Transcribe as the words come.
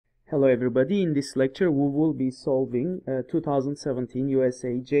Hello everybody, in this lecture we will be solving 2017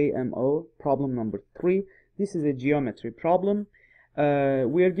 USAJMO problem number 3. This is a geometry problem.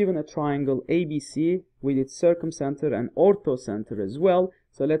 We are given a triangle ABC with its circumcenter and orthocenter as well.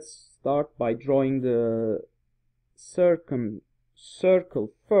 So let's start by drawing the circle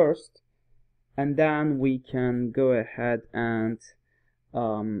first, and then we can go ahead and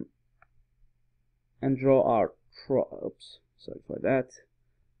draw our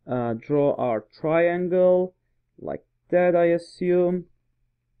draw our triangle like that. I assume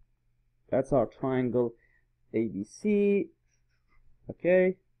that's our triangle ABC.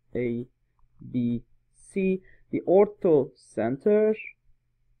 Okay, ABC. The orthocenter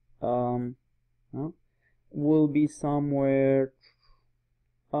will be somewhere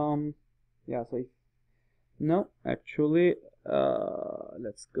yeah, so no, actually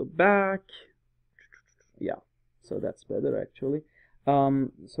let's go back. Yeah, so that's better actually.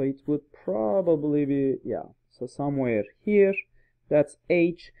 So it would probably be, yeah, so somewhere here, that's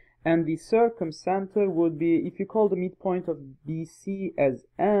H, and the circumcenter would be, if you call the midpoint of BC as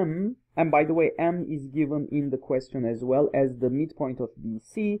M, and by the way, M is given in the question as well as the midpoint of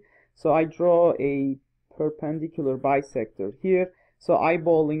BC, so I draw a perpendicular bisector here, so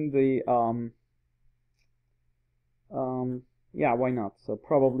eyeballing the, yeah, why not, so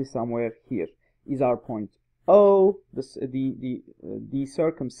probably somewhere here is our point O, the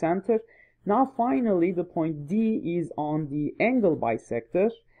circumcenter. Now finally the point D is on the angle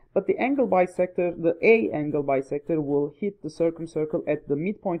bisector, but the angle bisector, the A angle bisector, will hit the circumcircle at the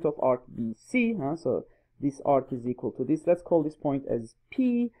midpoint of arc BC, so this arc is equal to this. Let's call this point as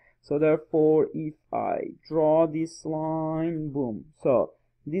P. So therefore if I draw this line, boom, so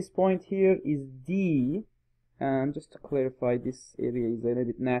this point here is D, and just to clarify, this area is a little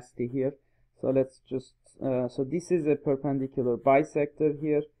bit nasty here. So let's just, so this is a perpendicular bisector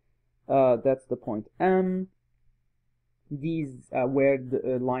here. That's the point M. These where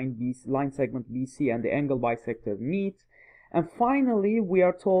the line segment BC and the angle bisector meet. And finally, we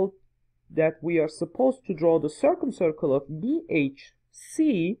are told that we are supposed to draw the circumcircle of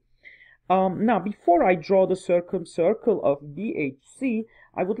BHC. Now, before I draw the circumcircle of BHC,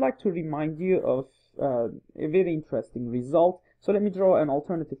 I would like to remind you of a very interesting result. So let me draw an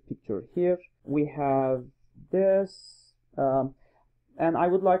alternative picture here. We have this, and I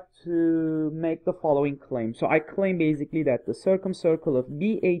would like to make the following claim. So I claim basically that the circumcircle of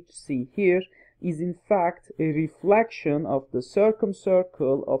BHC here is in fact a reflection of the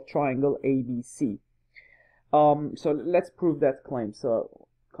circumcircle of triangle ABC. So let's prove that claim. So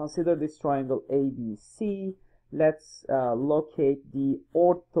consider this triangle ABC. Let's locate the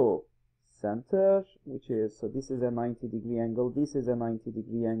orthocenter, which is, so this is a 90-degree angle, this is a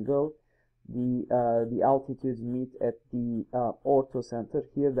 90-degree angle. The altitudes meet at the orthocenter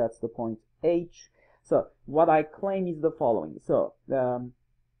here. That's the point H. So what I claim is the following. So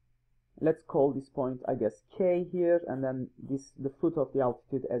let's call this point, I guess, K here, and then this, the foot of the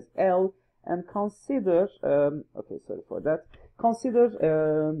altitude, as L, and consider okay, sorry for that, consider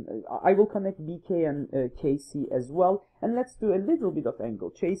I will connect BK and KC as well, and let's do a little bit of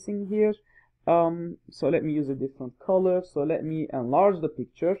angle chasing here. So let me use a different color. So let me enlarge the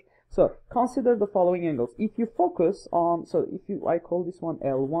picture. So consider the following angles. If you focus on, so if you, I call this one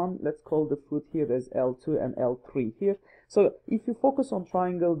L1, let's call the foot here as L2 and L3 here. So if you focus on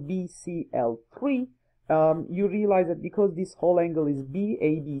triangle BCL3, you realize that because this whole angle is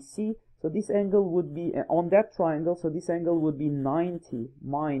BABC, so this angle would be on that triangle, so this angle would be 90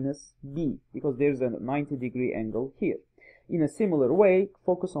 minus B, because there's a 90-degree angle here. In a similar way,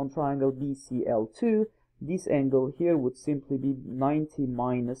 focus on triangle BCL2, this angle here would simply be 90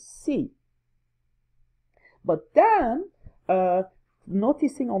 minus C. But then,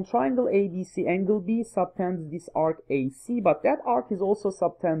 noticing on triangle ABC, angle B subtends this arc AC, but that arc is also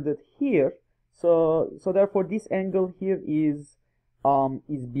subtended here. So therefore this angle here is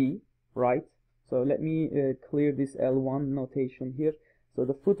B, right? So let me clear this L1 notation here. So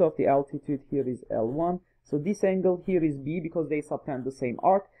the foot of the altitude here is L1. So this angle here is B because they subtend the same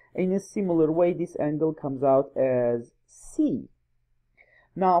arc. In a similar way, this angle comes out as C.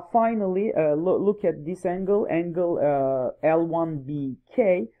 Now finally, look at this angle,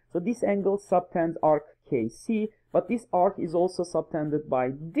 L1BK. So this angle subtends arc KC, but this arc is also subtended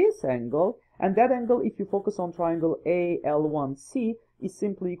by this angle, and that angle, if you focus on triangle AL1C, is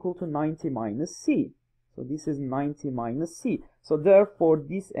simply equal to 90 minus C. So this is 90 minus C. So therefore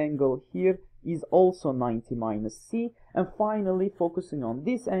this angle here is also 90 minus C. And finally, focusing on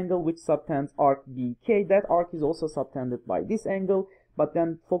this angle which subtends arc BK, that arc is also subtended by this angle, but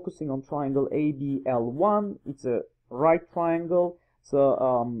then focusing on triangle ABL1, it's a right triangle,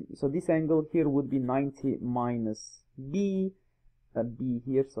 So this angle here would be 90 minus b, b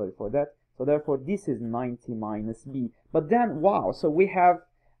here, sorry for that. So therefore this is 90 minus b. But then, wow, so we have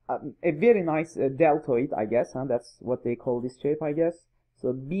a very nice deltoid, I guess, huh? That's what they call this shape, I guess.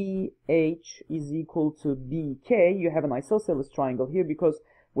 So BH is equal to BK. You have an isosceles triangle here because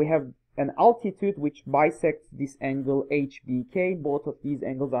we have an altitude which bisects this angle HBK. Both of these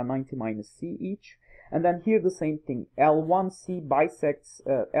angles are 90 minus C each. And then here the same thing. L1C bisects,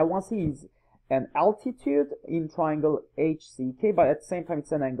 L1C is an altitude in triangle HCK, but at the same time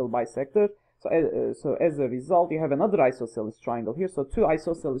it's an angle bisector. So as a result, you have another isosceles triangle here. So two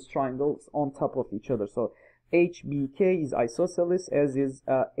isosceles triangles on top of each other. So HBK is isosceles, as is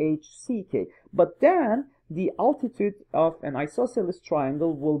HCK. But then the altitude of an isosceles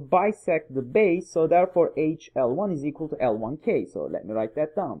triangle will bisect the base, so therefore HL1 is equal to L1K. So let me write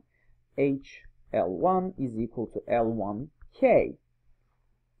that down. HL1 is equal to L1K.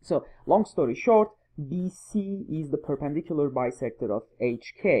 So long story short, BC is the perpendicular bisector of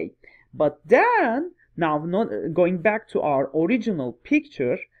HK. But then, now going back to our original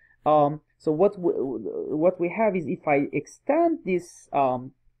picture, so what we have is, if I extend this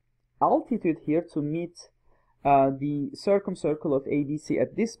altitude here to meet the circumcircle of ABC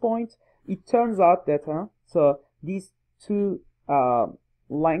at this point, it turns out that so these two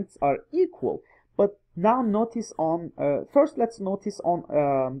lengths are equal. But now notice on first let's notice on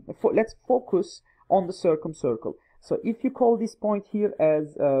let's focus on the circumcircle. So if you call this point here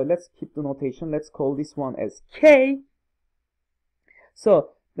as let's keep the notation, let's call this one as K.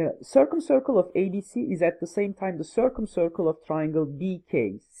 So the circumcircle of ABC is at the same time the circumcircle of triangle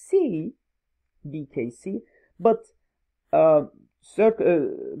BKC, but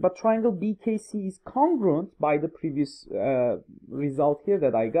triangle BKC is congruent, by the previous result here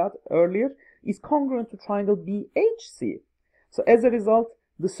that I got earlier, is congruent to triangle BHC. So as a result,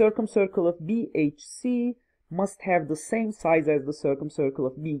 the circumcircle of BHC must have the same size as the circumcircle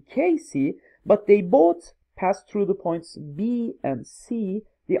of BKC, but they both pass through the points B and C.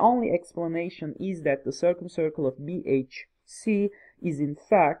 The only explanation is that the circumcircle of BHC is in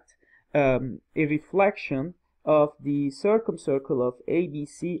fact a reflection of the circumcircle of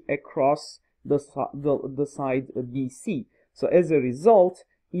ABC across the side BC. So as a result,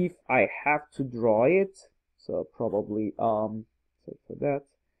 if I have to draw it, so probably sorry for that,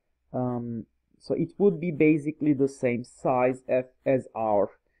 so it would be basically the same size as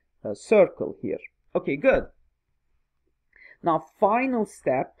our circle here. Okay, good. Now, final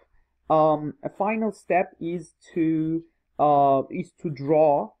step. A final step is to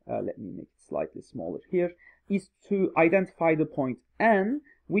draw. Let me make it slightly smaller here. Is to identify the point N,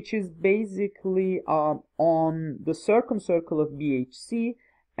 which is basically on the circumcircle of BHC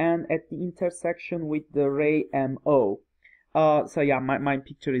and at the intersection with the ray MO. So yeah, my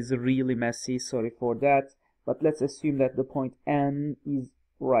picture is really messy, sorry for that, but let's assume that the point N is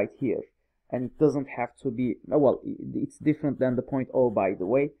right here, and it doesn't have to be, well, it's different than the point O, by the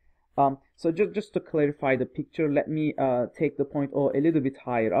way. So just to clarify the picture, let me take the point O a little bit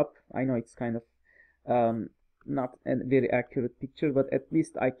higher up. I know it's kind of not a very accurate picture, but at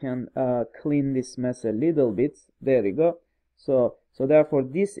least I can clean this mess a little bit. There we go. So therefore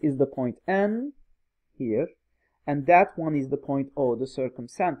this is the point N here, and that one is the point O, the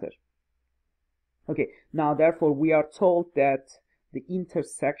circumcenter. Okay, now therefore we are told that the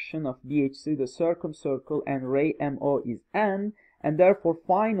intersection of BHC, the circumcircle, and ray MO is N, and therefore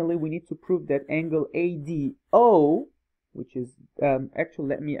finally we need to prove that angle ADO, which is actually,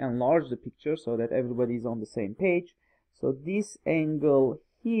 let me enlarge the picture so that everybody is on the same page. So this angle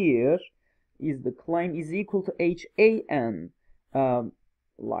here is the claim is equal to HAN.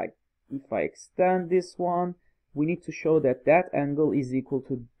 Like if I extend this one, we need to show that that angle is equal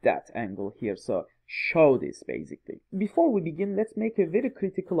to that angle here. So show this basically. Before we begin, let's make a very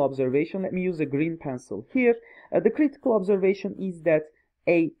critical observation. Let me use a green pencil here. The critical observation is that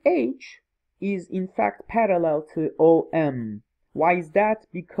AH is in fact parallel to OM. Why is that?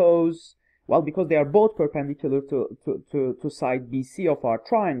 Because, well, because they are both perpendicular to side BC of our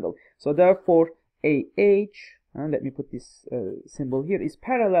triangle. So therefore AH, let me put this symbol here, is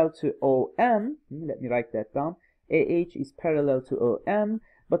parallel to OM. Let me write that down. AH is parallel to OM,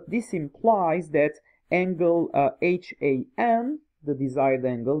 but this implies that angle HAN, the desired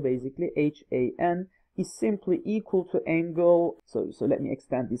angle basically, HAN, is simply equal to angle, so let me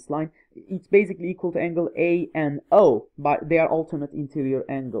extend this line, it's basically equal to angle ANO, but they are alternate interior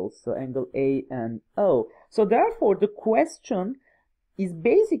angles, so angle ANO. So therefore the question is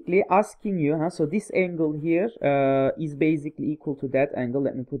basically asking you, so this angle here is basically equal to that angle.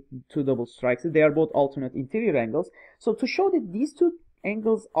 Let me put two double strikes. They are both alternate interior angles. So to show that these two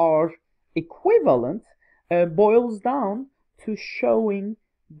angles are equivalent boils down to showing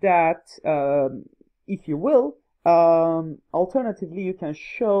that, if you will, alternatively, you can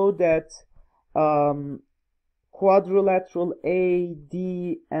show that quadrilateral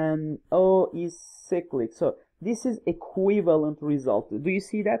ADNO is cyclic. So this is equivalent result. Do you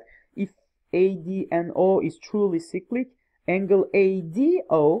see that? If ADNO is truly cyclic, angle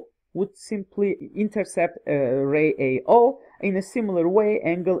ADO would simply intercept ray AO. In a similar way,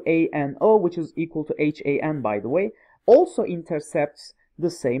 angle ANO, which is equal to HAN, by the way, also intercepts the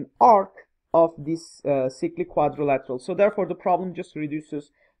same arc of this cyclic quadrilateral. So therefore, the problem just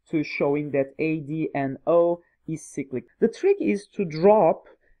reduces to showing that ADNO is cyclic. The trick is to drop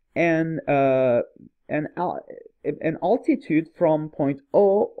an altitude from point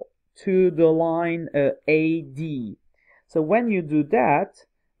O to the line AD. So when you do that,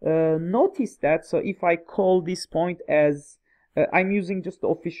 notice that, so if I call this point as, I'm using just the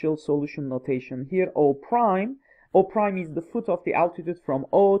official solution notation here, O prime. O prime is the foot of the altitude from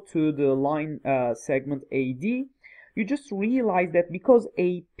O to the line segment AD. You just realize that because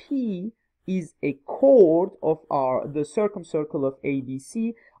AP is a chord of the circumcircle of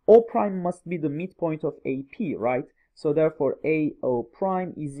ABC, O prime must be the midpoint of AP, right? So therefore, AO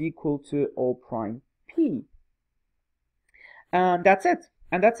prime is equal to O prime P. And that's it.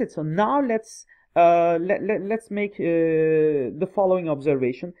 And that's it. So now let's make the following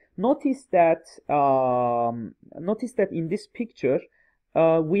observation. Notice that in this picture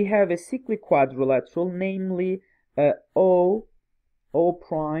we have a cyclic quadrilateral, namely O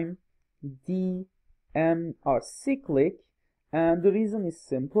prime, D, M are cyclic, and the reason is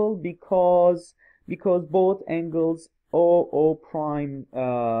simple, because both angles O prime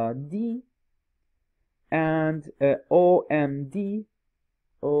D and OMD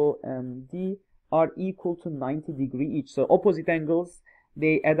are equal to 90 degrees each. So opposite angles,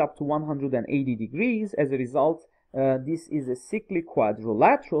 they add up to 180 degrees. As a result, this is a cyclic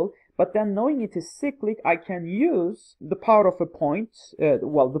quadrilateral. But then, knowing it is cyclic, I can use the power of a point,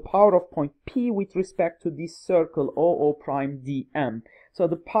 the power of point P with respect to this circle O prime DM. So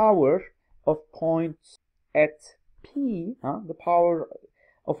the power of point at P, the power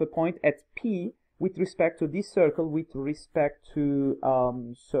of a point at P with respect to this circle, with respect to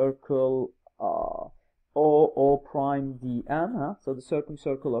circle O prime DM, so the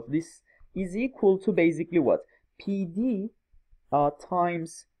circumcircle of this is equal to basically what? PD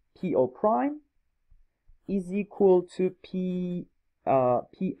times PO prime is equal to PM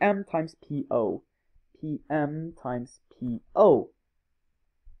times PO. PM times PO.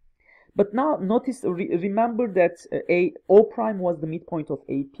 But now notice, remember that O prime was the midpoint of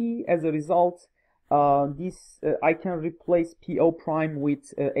AP. As a result, I can replace PO prime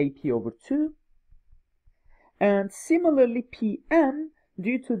with AP over 2. And similarly, PM,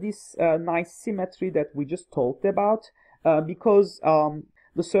 due to this nice symmetry that we just talked about, because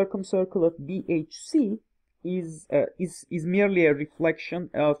the circumcircle of BHC is merely a reflection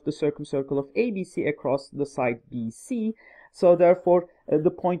of the circumcircle of ABC across the side BC. So therefore,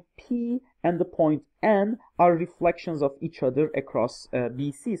 the point P and the point N are reflections of each other across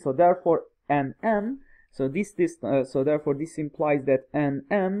BC. So therefore, NM. So therefore, this implies that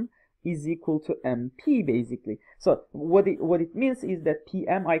NM is equal to MP basically. So what it means is that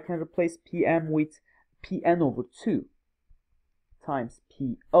PM, I can replace PM with PN over 2 times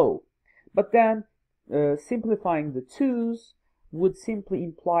PO. But then simplifying the 2's would simply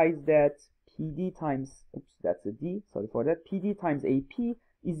imply that PD times, oops, that's a D, sorry for that, PD times AP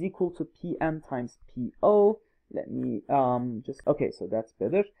is equal to PM times PO. Let me okay, so that's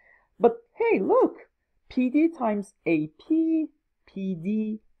better. But hey, look, PD times AP,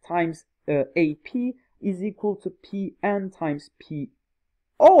 PD times AP is equal to PN times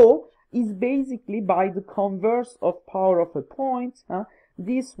PO is basically by the converse of power of a point.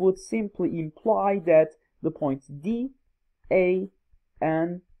 This would simply imply that the points D, A,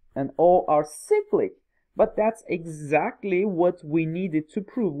 N, and O are cyclic. But that's exactly what we needed to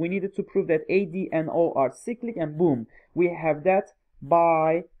prove. We needed to prove that AD and O are cyclic, and boom, we have that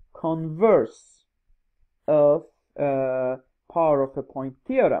by converse of power of a point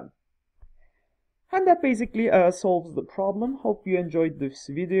theorem. And that basically solves the problem. Hope you enjoyed this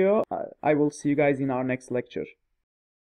video. I will see you guys in our next lecture.